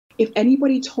if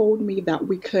anybody told me that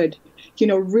we could,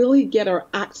 really get our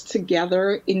acts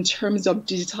together in terms of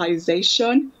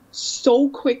digitization so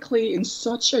quickly in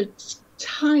such a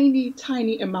tiny,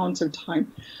 tiny amount of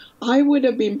time, I would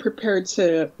have been prepared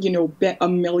to, bet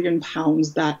 £1 million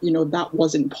that, that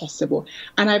wasn't possible.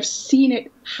 And I've seen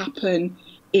it happen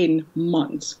in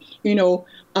months.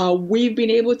 We've been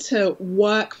able to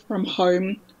work from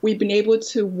home. We've been able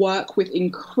to work with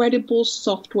incredible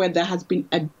software that has been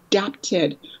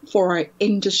adapted for our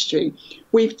industry.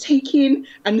 We've taken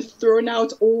and thrown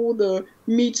out all the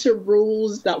meter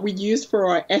rules that we use for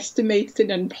our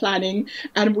estimating and planning,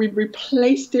 and we've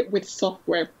replaced it with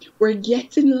software. We're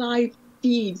getting live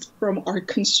feeds from our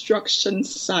construction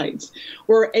sites.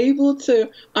 We're able to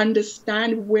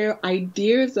understand where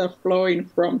ideas are flowing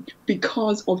from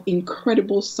because of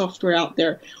incredible software out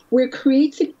there. We're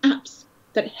creating apps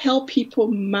that help people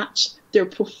match their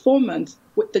performance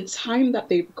with the time that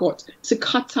they've got to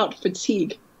cut out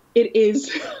fatigue. It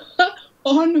is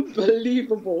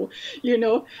unbelievable,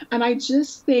 and I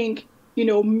just think,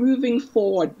 moving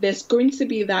forward, there's going to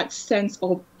be that sense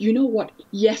of, what,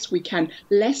 yes, we can.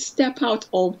 Let's step out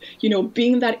of,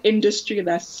 being that industry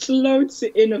that's slow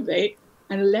to innovate,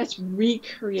 and let's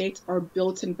recreate our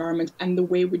built environment and the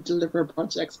way we deliver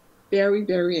projects. Very,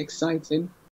 very exciting.